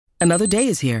Another day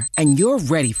is here, and you're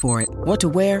ready for it. What to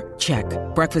wear? Check.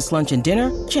 Breakfast, lunch, and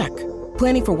dinner? Check.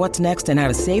 Planning for what's next and how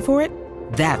to save for it?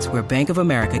 That's where Bank of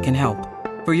America can help.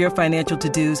 For your financial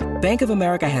to-dos, Bank of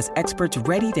America has experts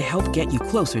ready to help get you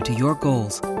closer to your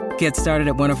goals. Get started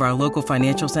at one of our local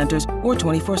financial centers or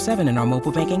 24/7 in our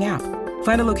mobile banking app.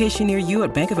 Find a location near you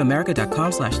at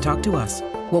bankofamerica.com/talktous.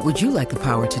 What would you like the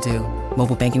power to do?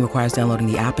 Mobile banking requires downloading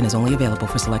the app and is only available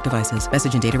for select devices.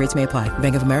 Message and data rates may apply.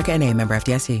 Bank of America N.A., member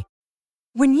FDIC.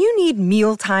 When you need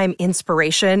mealtime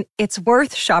inspiration, it's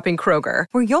worth shopping Kroger,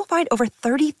 where you'll find over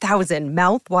 30,000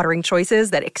 mouth-watering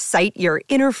choices that excite your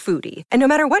inner foodie. And no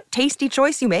matter what tasty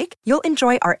choice you make, you'll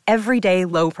enjoy our everyday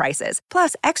low prices,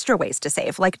 plus extra ways to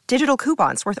save, like digital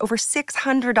coupons worth over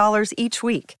 $600 each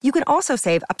week. You can also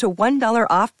save up to $1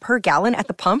 off per gallon at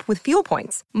the pump with fuel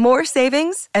points. More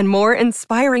savings and more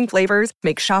inspiring flavors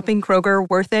make shopping Kroger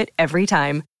worth it every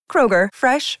time. Kroger,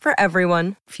 fresh for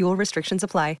everyone. Fuel restrictions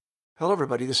apply. Hello,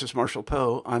 everybody. This is Marshall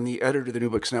Poe. I'm the editor of the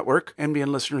New Books Network.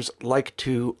 NBN listeners like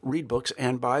to read books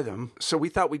and buy them. So we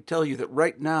thought we'd tell you that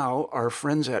right now, our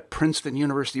friends at Princeton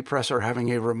University Press are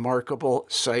having a remarkable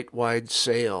site-wide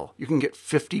sale. You can get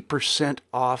 50%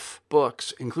 off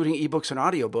books, including ebooks and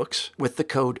audiobooks, with the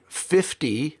code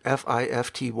 50,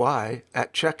 F-I-F-T-Y,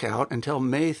 at checkout until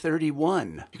May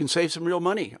 31. You can save some real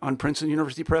money on Princeton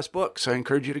University Press books. I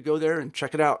encourage you to go there and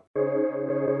check it out.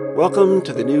 Welcome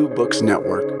to the New Books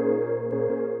Network.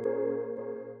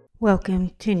 Welcome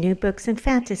to New Books and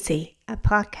Fantasy, a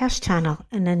podcast channel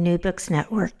in the New Books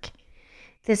Network.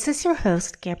 This is your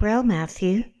host, Gabrielle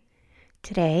Matthew.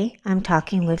 Today, I'm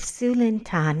talking with Sue Lin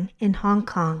Tan in Hong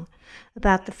Kong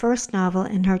about the first novel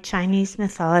in her Chinese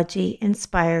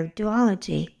mythology-inspired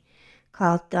duology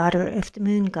called Daughter of the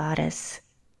Moon Goddess.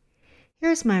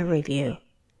 Here's my review.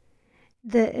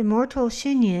 The immortal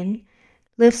Xinyin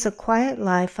lives a quiet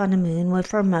life on the moon with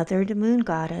her mother, the Moon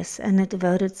Goddess, and a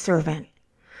devoted servant.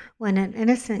 When an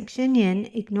innocent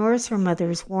Xinyin ignores her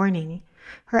mother's warning,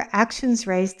 her actions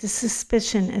raise the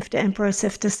suspicion of the Empress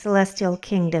of the Celestial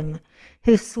Kingdom,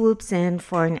 who swoops in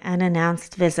for an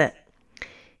unannounced visit.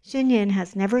 Xinyin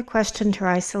has never questioned her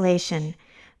isolation,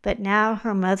 but now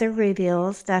her mother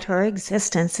reveals that her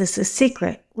existence is a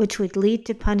secret which would lead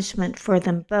to punishment for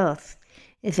them both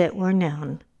if it were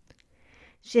known.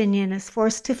 Xinyin is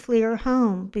forced to flee her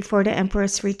home before the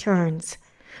Empress returns,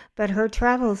 but her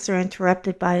travels are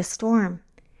interrupted by a storm.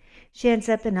 She ends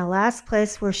up in the last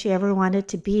place where she ever wanted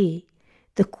to be,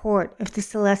 the court of the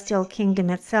Celestial Kingdom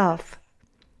itself.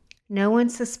 No one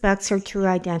suspects her true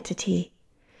identity.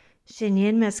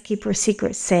 Xinyin must keep her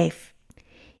secret safe,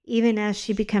 even as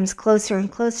she becomes closer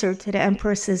and closer to the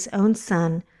Empress's own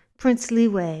son, Prince Li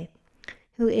Wei,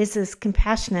 who is as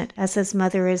compassionate as his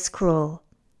mother is cruel.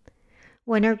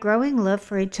 When her growing love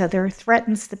for each other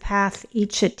threatens the path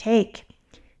each should take,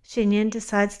 Xinyin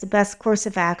decides the best course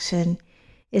of action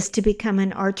is to become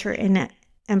an archer in the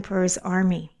Emperor's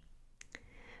army.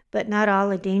 But not all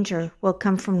the danger will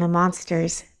come from the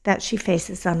monsters that she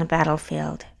faces on the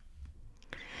battlefield.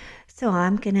 So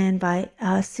I'm going to invite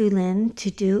Sue Lin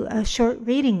to do a short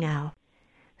reading now.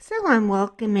 So I'm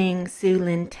welcoming Sue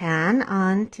Lin Tan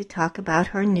on to talk about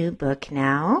her new book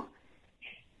now.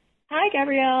 Hi,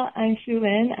 Gabrielle. I'm Sue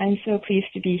Lin. I'm so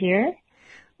pleased to be here.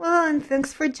 Well, and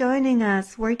thanks for joining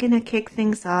us. We're going to kick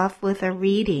things off with a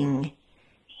reading.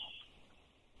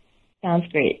 Sounds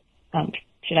great.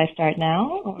 Should I start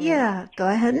now? Or? Yeah, go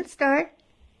ahead and start.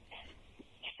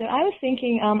 So I was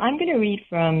thinking, I'm going to read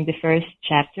from the first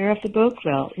chapter of the book.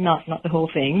 Well, not the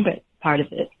whole thing, but part of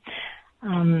it.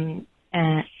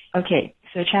 Okay,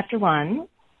 so chapter 1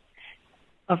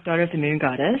 of Daughter of the Moon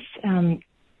Goddess.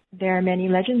 There are many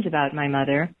legends about my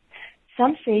mother.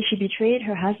 Some say she betrayed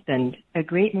her husband, a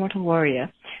great mortal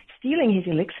warrior, stealing his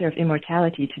elixir of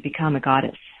immortality to become a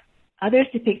goddess. Others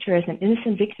depict her as an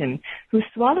innocent victim who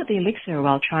swallowed the elixir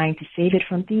while trying to save it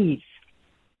from thieves.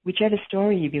 Whichever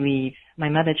story you believe, my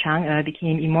mother Chang'e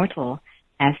became immortal,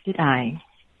 as did I.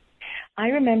 I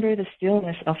remember the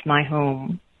stillness of my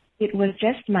home. It was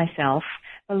just myself,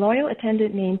 a loyal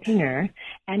attendant named Pinger,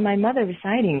 and my mother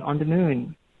residing on the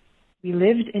moon. We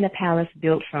lived in a palace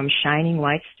built from shining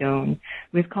white stone,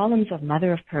 with columns of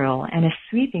mother of pearl and a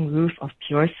sweeping roof of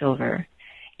pure silver.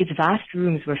 Its vast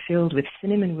rooms were filled with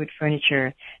cinnamon wood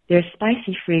furniture, their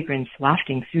spicy fragrance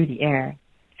wafting through the air.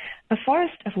 A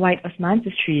forest of white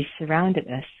osmanthus trees surrounded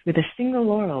us, with a single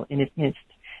laurel in its midst,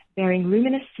 bearing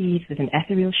luminous seeds with an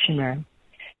ethereal shimmer.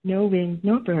 No wind,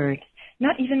 no bird,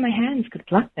 not even my hands could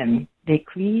pluck them. They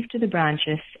cleaved to the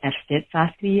branches as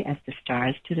steadfastly as the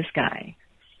stars to the sky.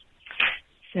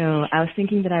 So I was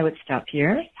thinking that I would stop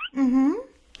here. Mm-hmm.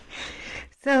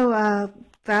 So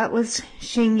that was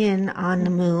Xingyin on the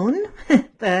moon,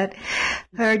 but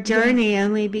her journey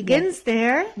only begins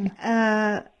there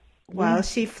while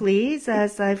she flees,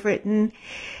 as I've written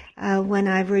when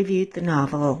I've reviewed the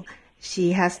novel.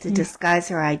 She has to disguise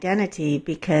her identity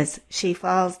because she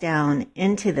falls down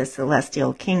into the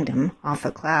celestial kingdom off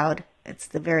a cloud. It's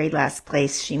the very last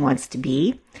place she wants to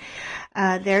be.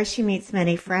 There she meets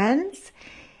many friends,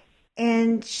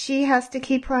 and she has to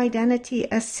keep her identity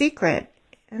a secret.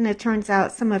 And it turns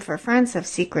out some of her friends have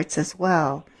secrets as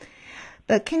well.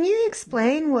 But can you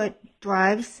explain what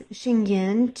drives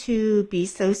Xingyin to be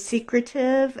so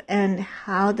secretive and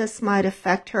how this might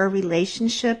affect her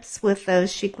relationships with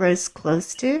those she grows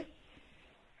close to?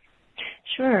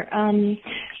 Sure.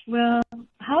 Well,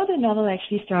 how the novel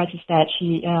actually starts is that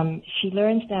she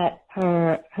learns that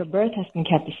her birth has been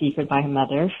kept a secret by her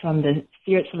mother from the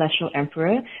feared celestial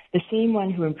emperor, the same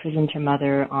one who imprisoned her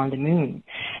mother on the moon.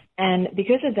 And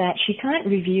because of that, she can't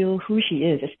reveal who she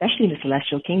is, especially in the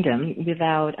celestial kingdom,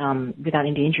 without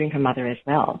endangering her mother as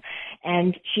well.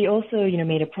 And she also,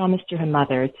 made a promise to her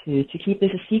mother to keep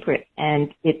this a secret,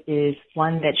 and it is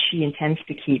one that she intends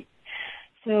to keep.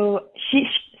 So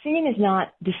Xingyin is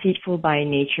not deceitful by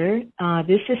nature.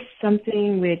 This is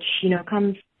something which,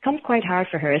 comes quite hard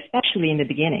for her, especially in the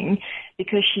beginning,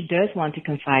 because she does want to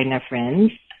confide in her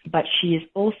friends, but she is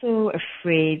also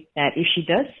afraid that if she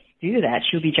does do that,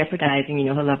 she'll be jeopardizing,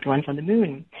 her loved ones on the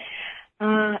moon.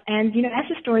 And as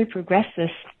the story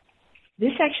progresses,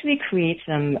 this actually creates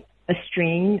a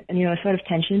strain, a sort of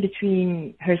tension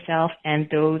between herself and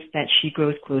those that she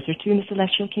grows closer to in the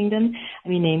celestial kingdom.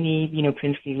 Namely,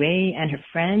 Prince Li Wei and her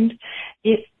friend.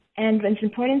 And it's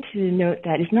important to note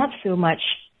that it's not so much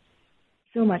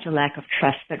a lack of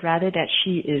trust, but rather that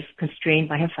she is constrained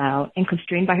by her vow and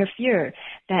constrained by her fear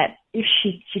that if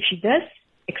she does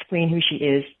explain who she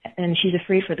is, and she's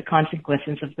afraid for the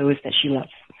consequences of those that she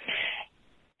loves.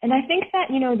 And I think that,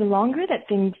 the longer that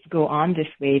things go on this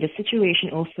way, the situation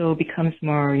also becomes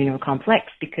more, complex,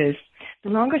 because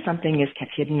the longer something is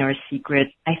kept hidden or secret,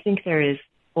 I think there is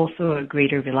also a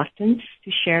greater reluctance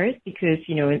to share it because,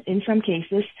 in some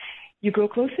cases, you grow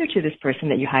closer to this person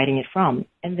that you're hiding it from.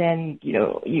 And then,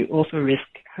 you also risk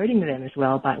hurting them as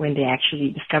well, but when they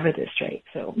actually discover this, right?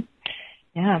 So,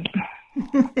 yeah.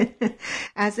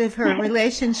 As if her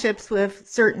relationships with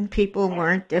certain people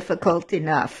weren't difficult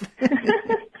enough.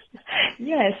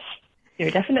 Yes,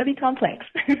 they're definitely complex.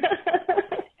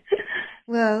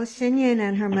 Well, Xingyin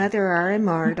and her mother are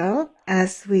immortal,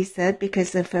 as we said,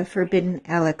 because of a forbidden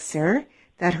elixir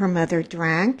that her mother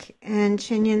drank, and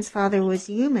Xingyin's father was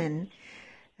human.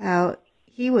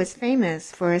 He was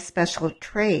famous for a special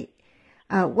trait.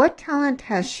 What talent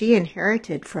has she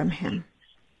inherited from him?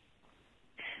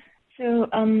 So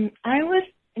I'm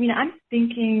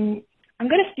thinking, I'm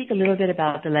going to speak a little bit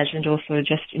about the legend also,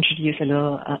 just to introduce a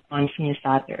little on Xingyin's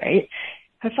father, right?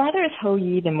 Her father is Hou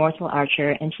Yi, the mortal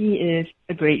archer, and he is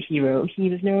a great hero.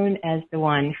 He was known as the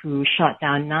one who shot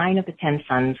down 9 of the 10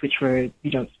 sons, which were,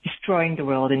 destroying the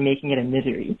world and making it a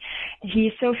misery. He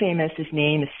is so famous, his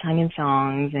name is sung in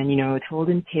songs and, told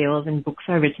in tales, and books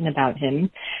are written about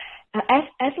him.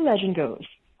 As the legend goes,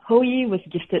 Hou Yi was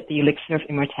gifted the elixir of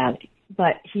immortality.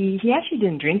 But he actually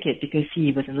didn't drink it because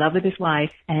he was in love with his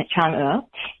wife, Chang'e,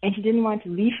 and he didn't want to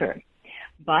leave her.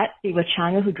 But it was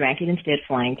Chang'e who drank it instead,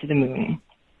 flying to the moon.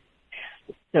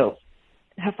 So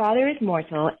her father is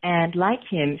mortal, and like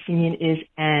him, Xingyin is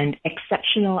an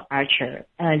exceptional archer.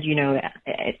 And,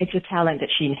 it's a talent that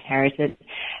she inherited.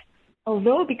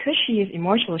 Although because she is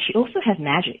immortal, she also has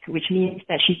magic, which means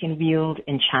that she can wield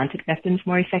enchanted weapons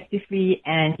more effectively,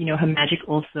 and, her magic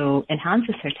also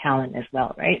enhances her talent as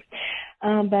well, right?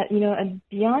 But,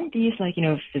 beyond these,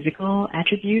 physical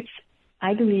attributes,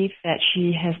 I believe that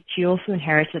she also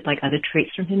inherited, other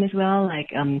traits from him as well,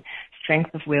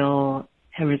 strength of will,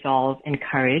 her resolve, and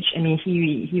courage.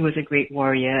 He was a great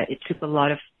warrior. It took a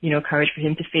lot of, courage for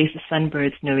him to face the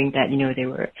sunbirds, knowing that, they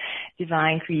were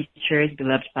divine creatures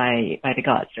beloved by the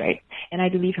gods, right? And I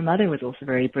believe her mother was also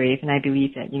very brave, and I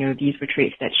believe that, these were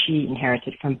traits that she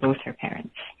inherited from both her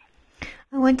parents.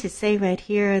 I want to say right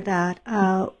here that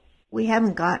we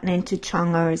haven't gotten into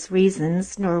Chang'e's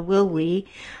reasons, nor will we,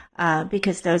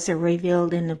 because those are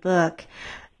revealed in the book.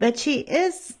 But she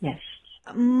is... Yes.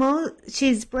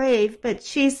 She's brave, but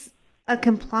she's a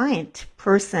compliant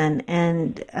person,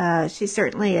 and she's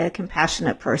certainly a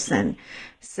compassionate person.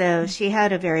 So she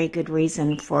had a very good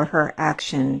reason for her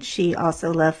action. She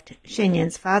also loved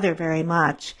Xingyin's father very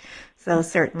much. So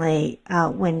certainly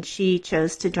when she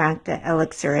chose to drink the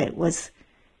elixir, it was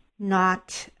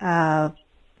not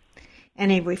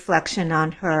any reflection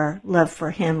on her love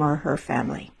for him or her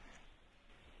family.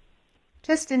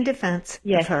 Just in defense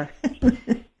Yes. of her.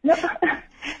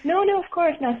 No, of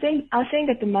course. Now, I was saying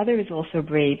that the mother is also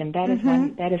brave, and that is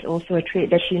that is also a trait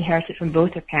that she inherited from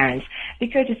both her parents.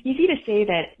 Because it's easy to say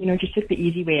that, she took the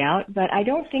easy way out, but I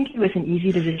don't think it was an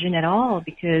easy decision at all,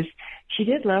 because she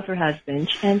did love her husband,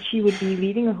 and she would be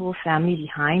leaving a whole family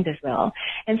behind as well.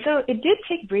 And so it did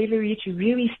take bravery to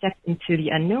really step into the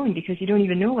unknown, because you don't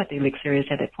even know what the elixir is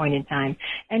at that point in time.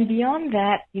 And beyond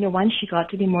that, once she got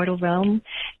to the mortal realm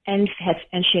and she had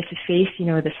to face,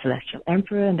 the celestial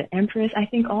emperor and the empress, I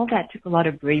think all that took a lot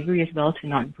of bravery as well to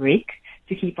not break,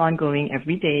 to keep on going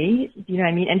every day, you know what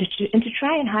I mean? And to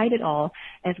try and hide it all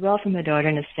as well from her daughter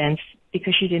in a sense,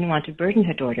 because she didn't want to burden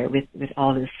her daughter with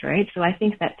all this, right? So I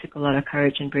think that took a lot of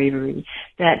courage and bravery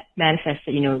that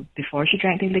manifested, before she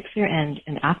drank the elixir and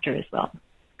after as well.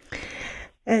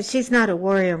 She's not a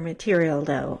warrior material,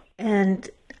 though. And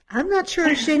I'm not sure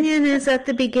Xinyan is at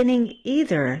the beginning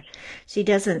either. She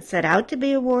doesn't set out to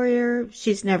be a warrior.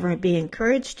 She's never been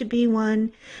encouraged to be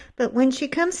one. But when she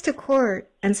comes to court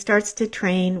and starts to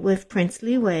train with Prince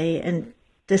Li Wei and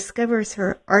discovers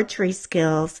her archery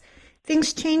skills,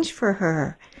 things change for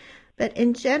her. But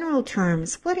in general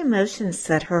terms, what emotions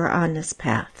set her on this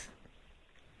path?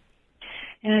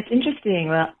 Yeah, it's interesting.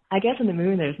 Well, I guess on the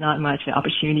moon there's not much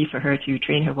opportunity for her to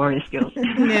train her warrior skills.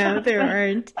 No, there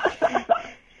aren't.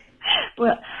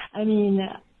 Well, I mean,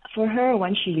 for her,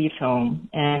 once she leaves home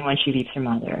and once she leaves her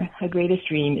mother, her greatest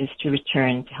dream is to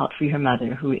return to help free her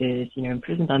mother, who is,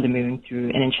 imprisoned on the moon through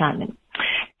an enchantment.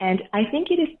 And I think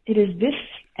it is this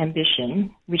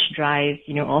ambition which drives,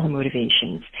 all her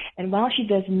motivations. And while she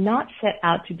does not set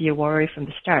out to be a warrior from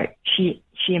the start, she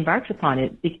embarks upon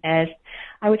it as,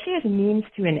 I would say, as a means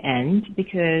to an end,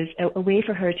 because a way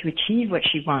for her to achieve what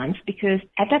she wants, because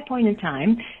at that point in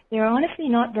time, there are honestly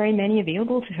not very many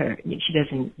available to her. She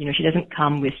doesn't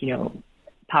come with,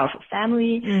 powerful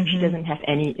family. Mm-hmm. She doesn't have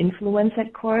any influence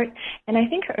at court. And I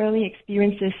think her early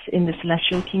experiences in the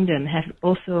celestial kingdom have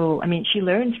also, she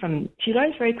learns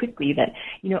very quickly that,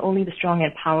 only the strong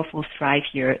and powerful thrive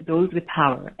here, those with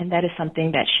power. And that is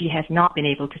something that she has not been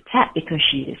able to tap because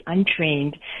she is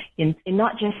untrained in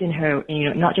not just in her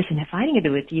fighting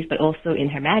abilities, but also in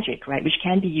her magic, right? Which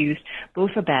can be used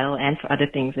both for battle and for other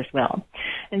things as well.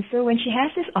 And so when she has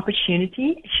this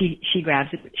opportunity, she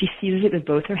grabs it, she seizes it with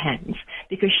both her hands,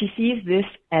 because she sees this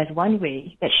as one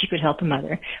way that she could help her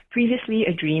mother, previously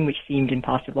a dream which seemed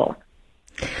impossible.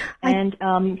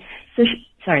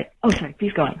 Sorry,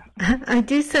 please go on. I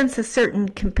do sense a certain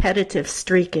competitive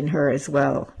streak in her as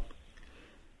well.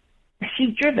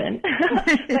 She's driven.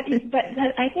 but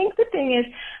I think the thing is,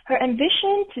 her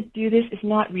ambition to do this is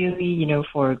not really,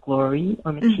 for glory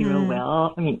or material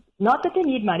wealth. Not that they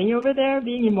need money over there,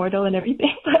 being immortal and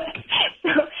everything, but so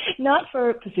not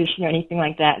for position or anything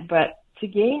like that, but to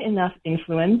gain enough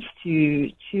influence to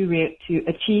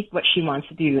achieve what she wants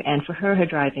to do. And for her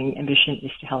driving ambition is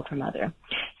to help her mother.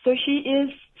 So she is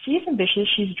ambitious.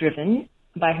 She's driven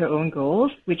by her own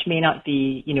goals, which may not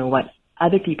be, what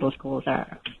other people's goals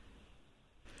are.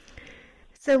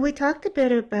 So we talked a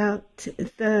bit about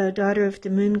the Daughter of the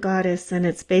Moon Goddess and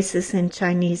its basis in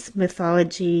Chinese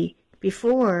mythology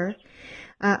before.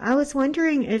 I was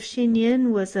wondering if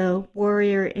Xinyan was a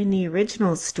warrior in the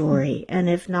original story, and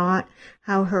if not,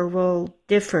 how her role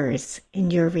differs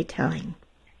in your retelling.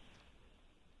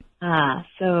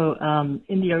 So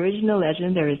in the original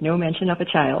legend, there is no mention of a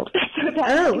child.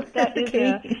 So that is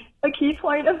a key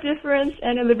point of difference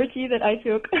and a liberty that I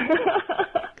took.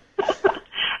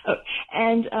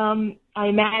 And I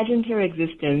imagined her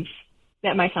existence.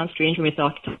 That might sound strange when we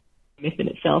talk to myth in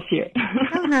itself here.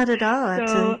 No, not at all,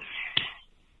 actually.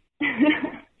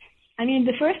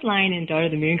 The first line in Daughter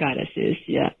of the Moon Goddess is,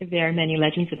 there are many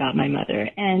legends about my mother.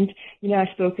 And, I've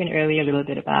spoken earlier a little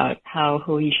bit about how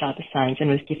Hou-Yi shot the suns and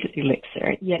was gifted the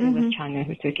elixir, yet it was Chang'e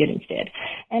who took it instead.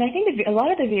 And I think that a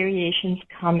lot of the variations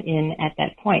come in at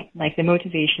that point, like the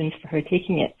motivations for her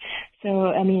taking it.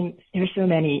 So, there were so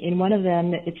many. In one of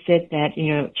them, it said that,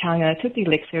 Chang'e took the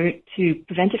elixir to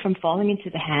prevent it from falling into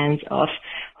the hands of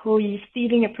Hou-Yi's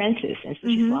thieving apprentice, and so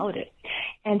she swallowed it.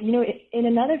 And, in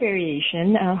another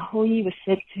variation, Hou-Yi was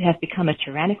said to have become a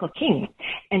tyrannical king,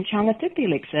 and Chang'e took the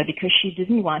elixir because she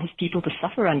didn't want his people to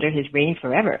suffer under his reign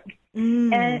forever.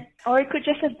 Or it could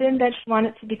just have been that she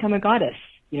wanted to become a goddess.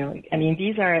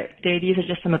 These are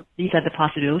the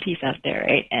possibilities out there,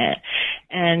 right?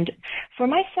 And for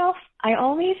myself, I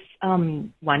always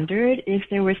wondered if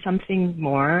there was something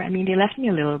more. They left me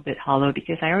a little bit hollow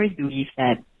because I always believed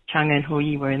that Chang'e and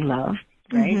Hou-Yi were in love.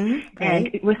 right? Mm-hmm, And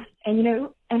right. it was, and you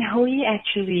know, and Hui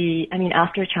actually, I mean,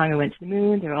 after Chang'e went to the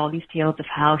moon, there were all these tales of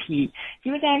how he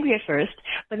was angry at first,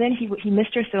 but then he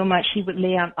missed her so much, he would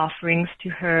lay out offerings to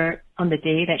her on the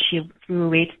day that she flew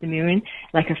away to the moon,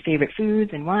 like her favorite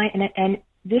foods and wine, and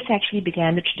this actually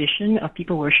began the tradition of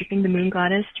people worshiping the moon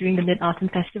goddess during the Mid-Autumn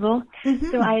Festival. Mm-hmm.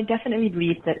 So I definitely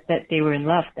believe that they were in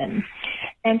love then.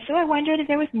 And so I wondered if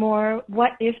there was more.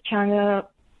 What if Chang'e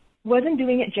wasn't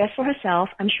doing it just for herself?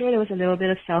 I'm sure there was a little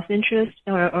bit of self-interest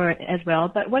or as well,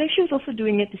 but what if she was also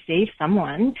doing it to save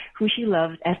someone who she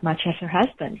loved as much as her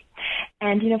husband?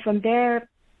 And, you know, from there,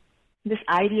 this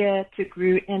idea took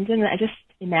root, and then I just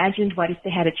imagined, what if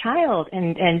they had a child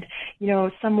and you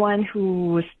know, someone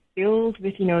who was filled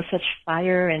with, you know, such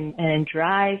fire and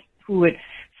drive, who would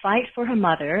fight for her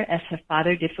mother as her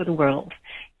father did for the world.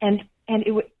 And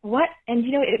it would,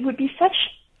 you know, it would be such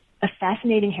a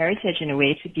fascinating heritage in a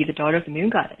way to be the daughter of the moon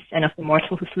goddess and of the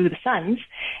mortal who slew the suns,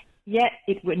 yet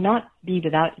it would not be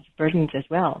without its burdens as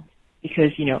well,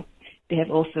 because, you know, they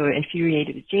have also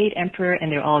infuriated the Jade Emperor,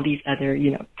 and there are all these other,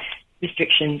 you know,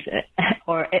 restrictions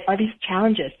or these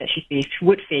challenges that she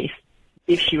would face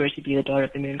if she were to be the daughter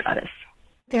of the moon goddess.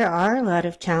 There are a lot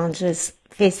of challenges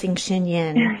facing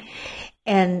Xinyan,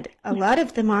 and a lot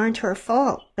of them aren't her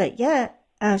fault, but yet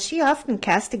she often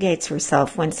castigates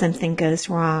herself when something goes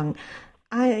wrong.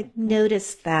 I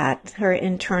noticed that, her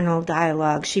internal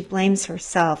dialogue. She blames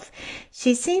herself.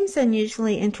 She seems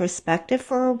unusually introspective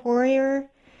for a warrior.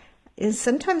 And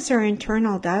sometimes her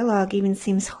internal dialogue even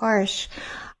seems harsh.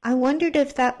 I wondered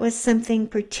if that was something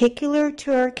particular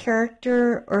to her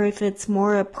character, or if it's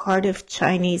more a part of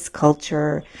Chinese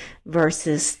culture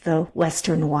versus the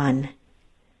Western one.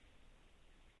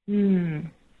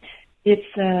 It's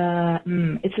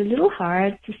a little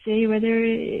hard to say whether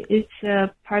it's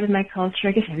a part of my culture.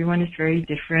 I guess everyone is very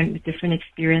different with different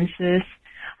experiences.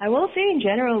 I will say in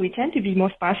general, we tend to be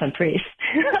more sparse on praise.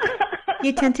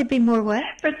 You tend to be more what?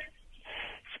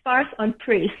 Sparse on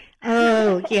praise.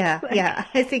 Oh, yeah, yeah.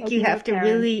 I think you have to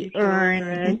really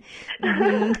earn.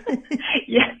 Mm-hmm.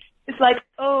 Yes. It's like,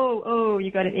 oh,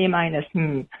 you got an A-.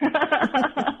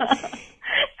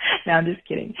 No, I'm just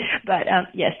kidding. But,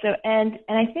 yes, so, and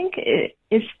I think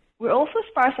we're also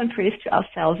sparse on praise to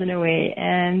ourselves in a way.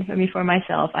 And I mean, for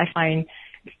myself, I find,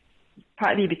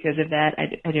 partly because of that,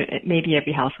 maybe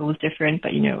every household is different,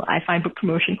 but, you know, I find book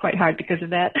promotion quite hard because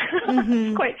of that. Mm-hmm.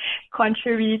 It's quite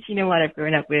contrary to, you know, what I've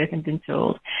grown up with and been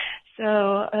told. So,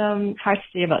 hard to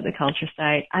say about the culture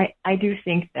side. I do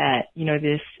think that, you know,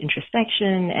 this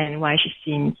introspection and why she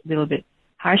seems a little bit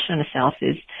harsh on herself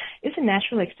is a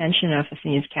natural extension of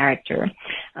Xinyan's character.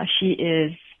 She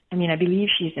is, I mean, I believe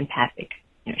she's empathic.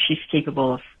 You know, she's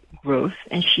capable of growth,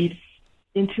 and she's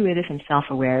intuitive and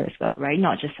self-aware as well, right?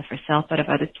 Not just of herself, but of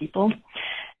other people.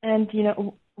 And, you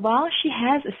know, while she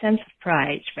has a sense of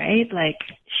pride, right, like,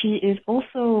 she is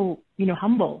also, you know,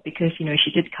 humble because, you know,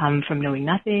 she did come from knowing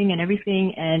nothing and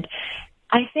everything. And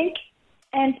I think,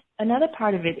 and another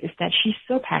part of it is that she's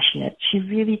so passionate. She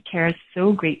really cares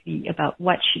so greatly about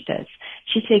what she does.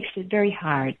 She takes it very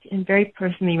hard and very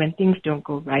personally when things don't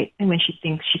go right and when she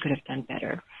thinks she could have done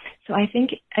better. So I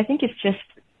think it's just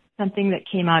something that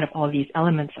came out of all these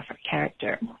elements of her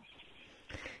character.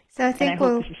 So I think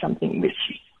this is something which...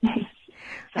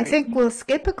 I think we'll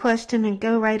skip a question and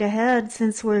go right ahead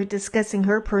since we're discussing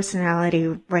her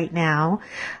personality right now.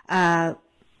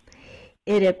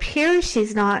 It appears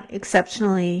she's not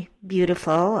exceptionally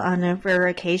beautiful. On a rare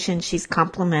occasion, she's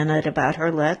complimented about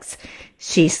her looks.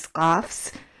 She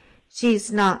scoffs.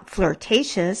 She's not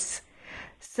flirtatious.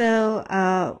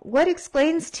 So, what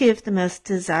explains to you of the most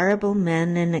desirable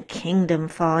men in the kingdom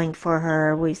falling for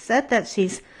her? We said that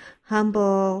she's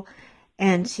humble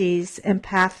and she's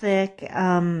empathic.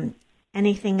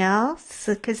 Anything else?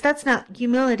 Because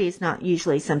humility is not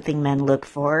usually something men look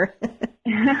for.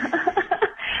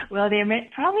 Well, there are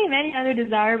probably many other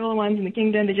desirable ones in the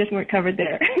kingdom that just weren't covered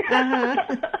there. Uh-huh.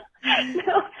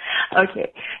 No.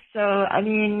 Okay. So, I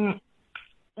mean,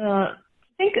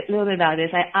 think a little bit about this.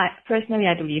 I personally,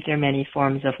 I believe there are many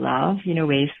forms of love, you know,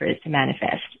 ways for it to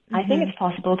manifest. Mm-hmm. I think it's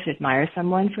possible to admire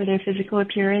someone for their physical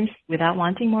appearance without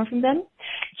wanting more from them,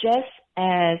 just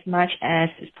as much as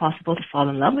it's possible to fall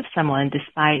in love with someone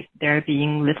despite there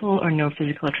being little or no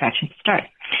physical attraction to start.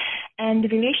 And the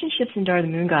relationships in Daughter of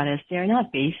the Moon Goddess, they are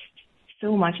not based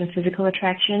so much on physical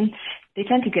attraction. They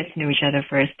tend to get to know each other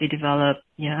first. They develop,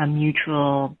 you know, a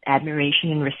mutual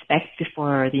admiration and respect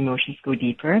before the emotions go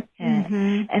deeper.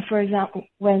 And for example,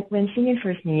 when Xinyan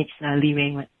first meets Li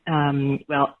Wing,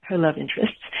 her love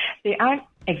interests, they aren't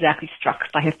exactly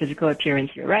struck by her physical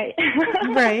appearance here, right?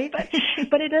 Right.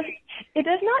 but it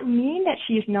does not mean that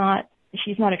she's not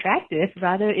she's not attractive.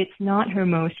 Rather, it's not her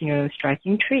most,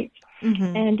 striking trait.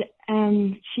 Mm-hmm.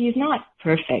 And she is not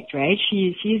perfect, right?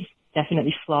 She's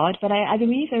definitely flawed, but I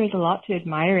believe there is a lot to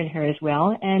admire in her as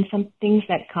well, and some things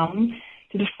that come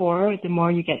to the fore the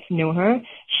more you get to know her.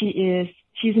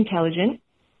 She's intelligent,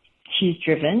 she's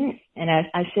driven, and as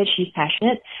I said, she's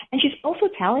passionate, and she's also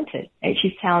talented, right?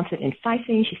 She's talented in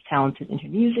fighting, she's talented in her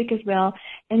music as well,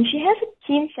 and she has a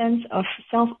keen sense of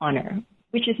self-honor,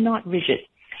 which is not rigid.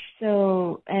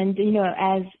 So, and,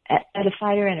 as a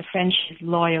fighter and a friend, she's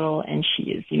loyal, and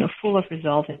she is, full of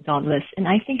resolve and dauntless, and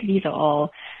I think these are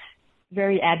all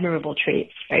very admirable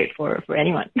traits, right, for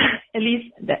anyone. At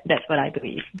least that's what I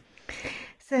believe.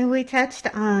 So we touched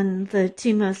on the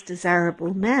two most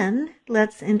desirable men.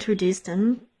 Let's introduce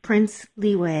them, Prince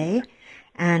Li Wei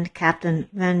and Captain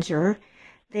Wenger.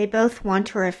 They both want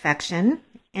her affection,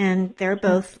 and they're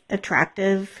both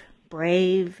attractive,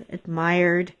 brave,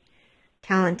 admired,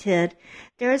 talented.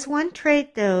 There is one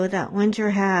trait, though, that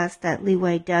Wenger has that Li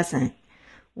Wei doesn't.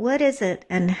 What is it,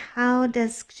 and how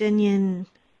does Xinyan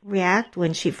react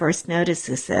when she first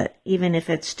notices it, even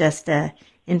if it's just a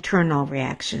internal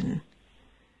reaction?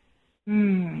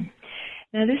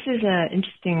 Now, this is an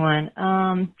interesting one.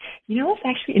 What's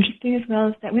actually interesting as well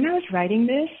is that when I was writing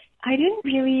this, I didn't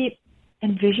really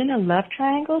envision a love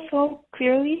triangle so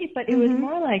clearly, but it was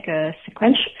more like a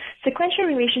sequential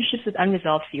relationships with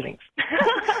unresolved feelings.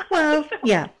 Well,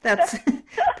 yeah, that's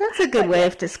a good way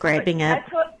of describing it.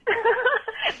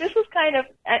 This was kind of,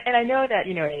 and I know that,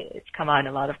 it's come on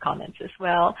a lot of comments as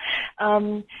well.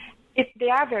 They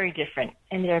are very different,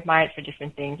 and they're admired for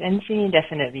different things, and Xinyan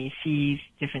definitely sees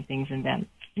different things in them.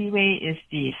 Li Wei is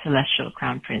the celestial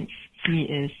crown prince. He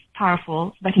is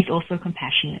powerful, but he's also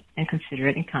compassionate and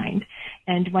considerate and kind.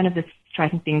 And one of the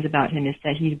striking things about him is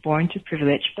that he's born to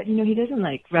privilege, but, he doesn't,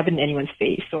 rub it in anyone's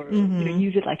face or,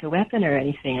 use it like a weapon or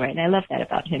anything, right? And I love that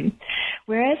about him.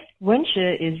 Whereas Wen Shi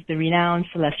is the renowned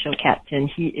celestial captain.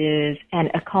 He is an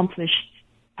accomplished,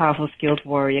 powerful, skilled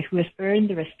warrior who has earned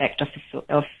the respect of his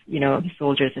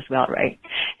soldiers as well, right?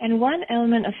 And one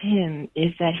element of him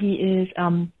is that he is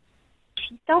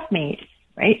self-made,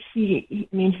 right?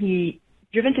 He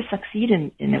driven to succeed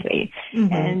in a way,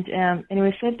 and it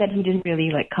was said that he didn't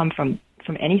really come from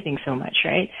anything so much,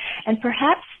 right? And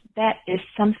perhaps that is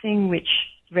something which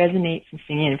resonates in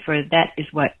Xinyan, for that is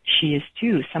what she is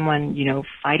too. Someone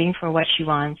fighting for what she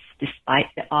wants despite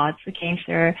the odds against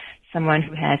her. Someone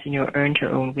who has, earned her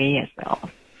own way as well.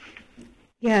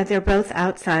 Yeah, they're both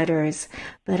outsiders,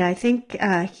 but I think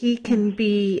he can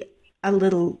be a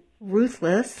little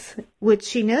ruthless, which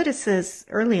she notices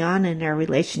early on in their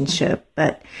relationship,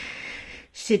 but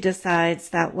she decides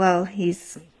that, well,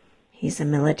 he's a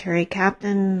military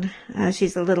captain.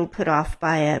 She's a little put off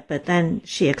by it, but then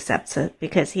she accepts it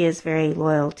because he is very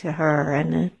loyal to her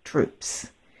and the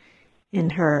troops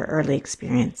in her early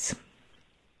experience.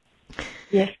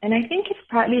 Yes, and I think it's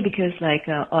partly because,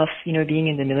 of, being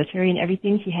in the military and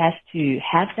everything, he has to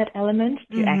have that element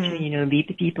to actually, lead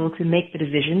the people, to make the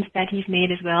decisions that he's made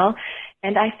as well.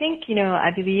 And I think,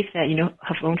 I believe that,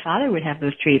 her own father would have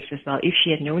those traits as well if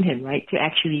she had known him, right? To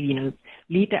actually,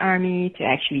 lead the army, to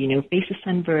actually, face the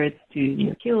sunbirds,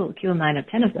 to, kill 9 or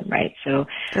 10 of them, right? So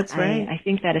that's right. I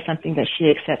think that is something that she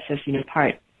accepts as,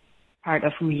 part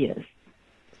of who he is.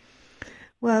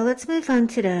 Well, let's move on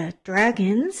to the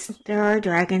dragons. There are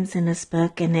dragons in this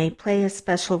book, and they play a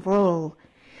special role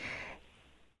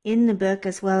in the book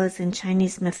as well as in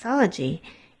Chinese mythology.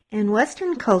 In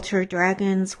Western culture,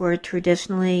 dragons were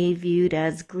traditionally viewed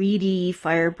as greedy,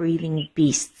 fire-breathing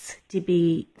beasts to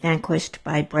be vanquished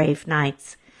by brave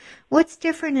knights. What's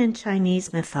different in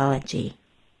Chinese mythology?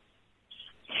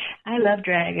 I love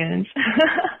dragons.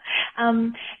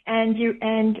 And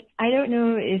I don't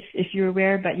know if you're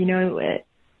aware, but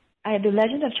the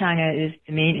legend of China is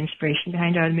the main inspiration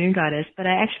behind our moon goddess, but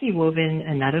I actually wove in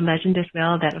another legend as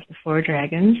well, that of the 4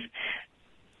 dragons.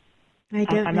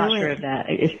 I'm not sure of that.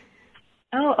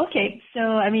 Oh, okay.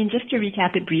 So, just to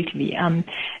recap it briefly,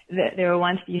 there were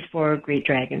once these 4 great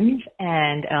dragons,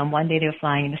 and one day they were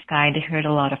flying in the sky, they heard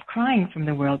a lot of crying from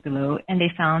the world below, and they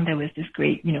found there was this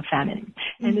great, famine.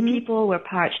 And the people were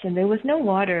parched, and there was no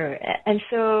water. And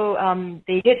so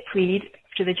they did plead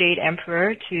to the Jade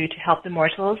Emperor to help the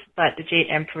mortals, but the Jade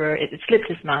Emperor, it slipped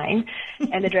his mind,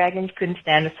 and the dragons couldn't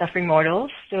stand the suffering mortals,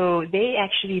 so they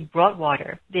actually brought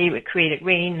water. They created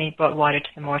rain, they brought water to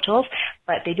the mortals,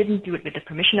 but they didn't do it with the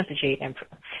permission of the Jade Emperor.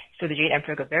 So the Jade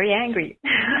Emperor got very angry,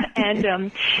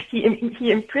 and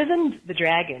he imprisoned the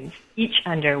dragons, each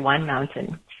under one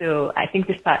mountain. So I think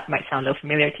this part might sound a little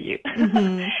familiar to you.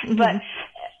 But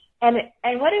And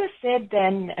what it was said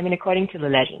then, I mean, according to the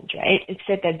legend, right? It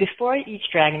said that before each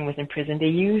dragon was imprisoned, they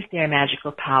used their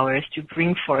magical powers to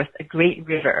bring forth a great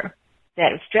river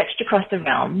that stretched across the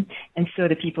realm, and so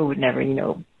the people would never,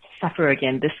 suffer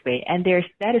again this way. And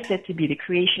that is said to be the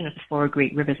creation of the 4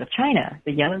 great rivers of China: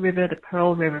 the Yellow River, the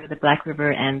Pearl River, the Black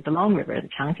River, and the Long River, the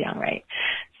Changjiang, right?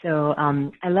 So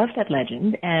I love that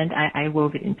legend, and I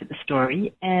wove it into the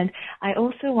story. And I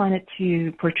also wanted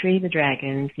to portray the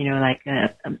dragons, like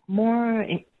more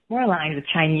aligned with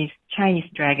Chinese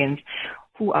dragons,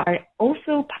 who are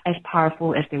also as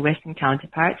powerful as their Western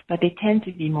counterparts, but they tend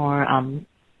to be more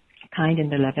kind and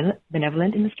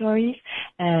benevolent in the stories.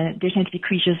 They tend to be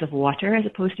creatures of water as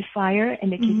opposed to fire, and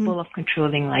they're capable of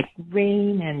controlling like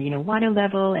rain and, water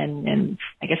level and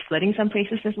I guess flooding some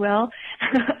places as well.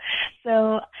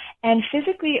 So, and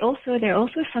physically also, there are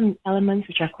also some elements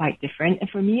which are quite different. And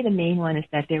for me, the main one is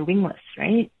that they're wingless,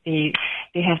 right?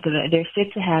 They're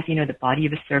said to have, the body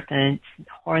of a serpent,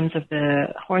 horns of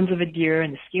a deer,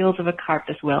 and the scales of a carp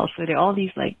as well. So there are all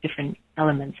these like different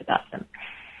elements about them.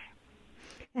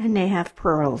 And they have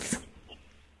pearls.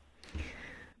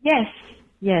 Yes,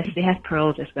 they have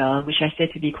pearls as well, which are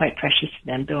said to be quite precious to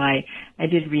them, though I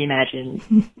did reimagine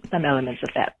some elements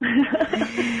of that.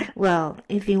 Well,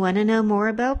 if you want to know more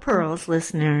about pearls,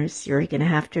 listeners, you're going to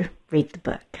have to read the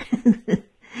book.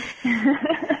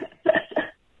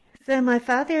 So my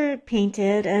father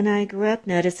painted, and I grew up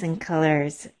noticing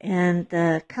colors, and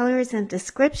the colors and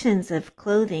descriptions of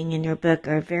clothing in your book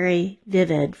are very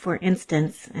vivid. For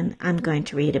instance, and I'm going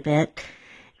to read a bit,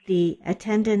 the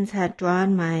attendants had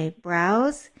drawn my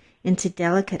brows into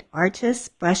delicate arches,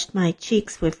 brushed my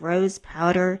cheeks with rose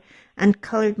powder, and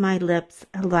colored my lips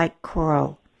like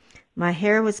coral. My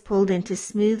hair was pulled into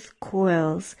smooth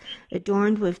coils,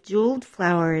 adorned with jeweled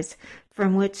flowers,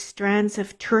 from which strands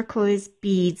of turquoise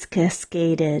beads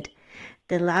cascaded.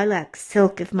 The lilac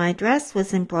silk of my dress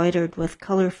was embroidered with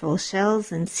colorful shells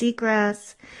and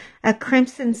seagrass, a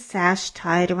crimson sash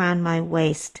tied around my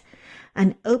waist.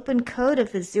 An open coat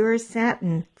of azure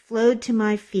satin flowed to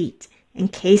my feet,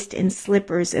 encased in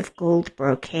slippers of gold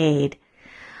brocade.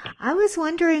 I was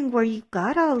wondering where you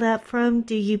got all that from.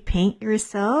 Do you paint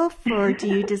yourself, or do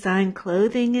you design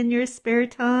clothing in your spare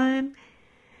time?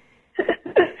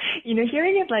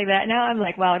 Hearing it like that, now I'm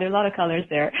like, wow, there are a lot of colors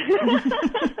there.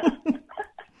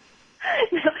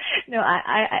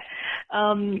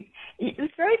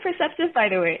 It's very perceptive, by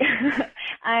the way.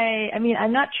 I mean,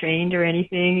 I'm not trained or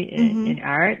anything in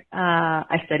art.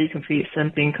 I studied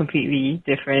something completely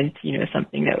different,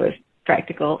 something that was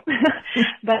practical.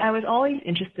 But I was always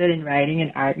interested in writing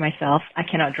and art myself. I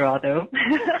cannot draw, though.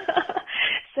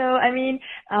 So, I mean,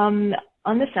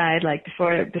 on the side, like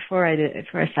before I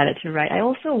started to write, I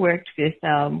also worked with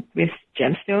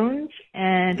gemstones,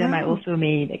 and I also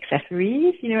made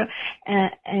accessories,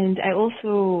 and I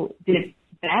also did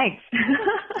bags.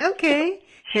 Okay,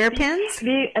 hairpins.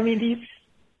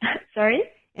 Sorry.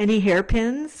 Any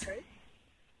hairpins?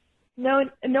 No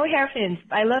hairpins.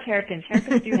 I love hairpins.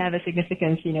 Hairpins do have a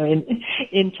significance,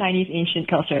 in Chinese ancient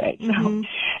culture, right?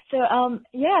 So, I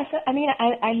mean,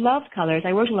 I love colors.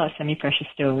 I work with a lot of semi-precious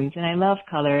stones, and I love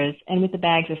colors. And with the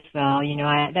bags as well,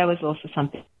 that was also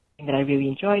something that I really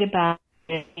enjoyed about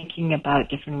it, thinking about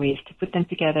different ways to put them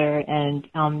together. And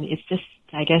it's just,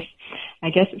 I guess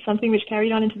it's something which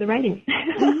carried on into the writing.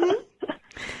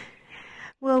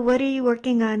 Well, what are you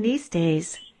working on these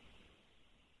days?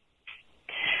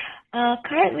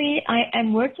 Currently, I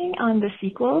am working on the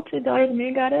sequel to Daughter of the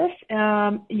Moon Goddess,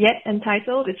 yet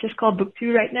untitled. It's just called Book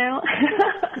 2 right now.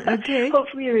 Okay.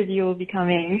 Hopefully a review will be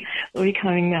coming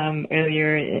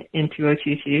earlier in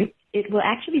 2022. It will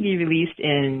actually be released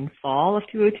in fall of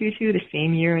 2022, the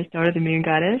same year as Daughter of the Moon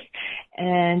Goddess.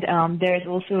 And there's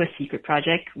also a secret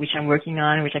project which I'm working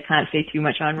on, which I can't say too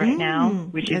much on right now,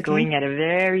 which is going at a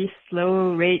very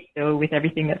slow rate, though, with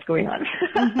everything that's going on.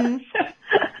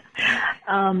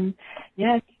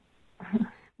 Yes.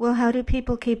 Well, how do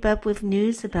people keep up with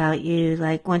news about you?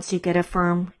 Like, once you get a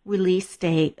firm release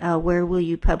date, where will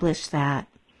you publish that?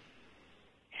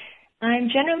 I'm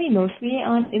generally mostly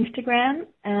on Instagram.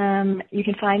 You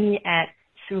can find me at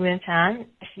Su-Lin Tan,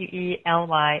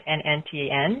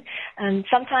 Suelynntan. And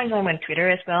sometimes I'm on Twitter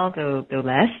as well, though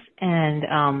less. And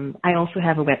I also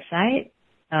have a website,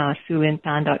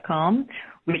 suelintan.com,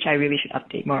 which I really should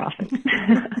update more often.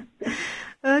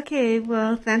 Okay,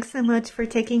 well, thanks so much for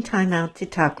taking time out to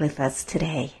talk with us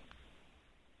today.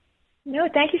 No,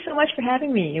 thank you so much for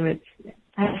having me.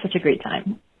 I had such a great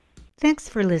time. Thanks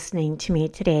for listening to me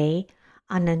today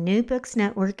on the New Books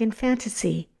Network in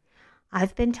Fantasy.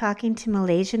 I've been talking to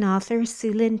Malaysian author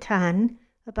Su-Lin Tan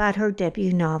about her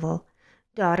debut novel,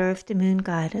 Daughter of the Moon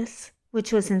Goddess,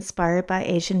 which was inspired by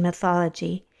Asian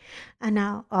mythology, and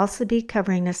I'll also be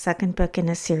covering a second book in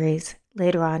a series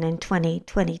later on in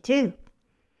 2022.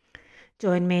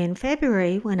 Join me in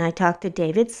February when I talk to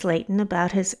David Slayton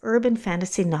about his urban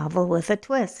fantasy novel with a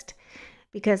twist.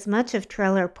 Because much of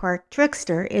Trailer Park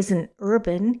Trickster isn't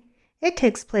urban, it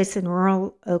takes place in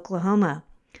rural Oklahoma,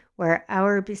 where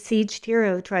our besieged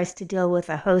hero tries to deal with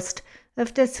a host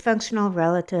of dysfunctional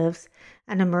relatives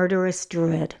and a murderous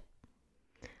druid.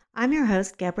 I'm your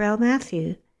host, Gabrielle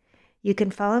Matthew. You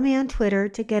can follow me on Twitter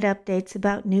to get updates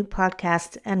about new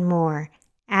podcasts and more,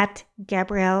 at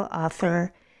Gabrielle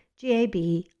Author,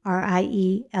 Gabrielle,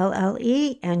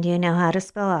 and you know how to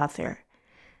spell author.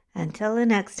 Until the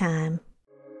next time.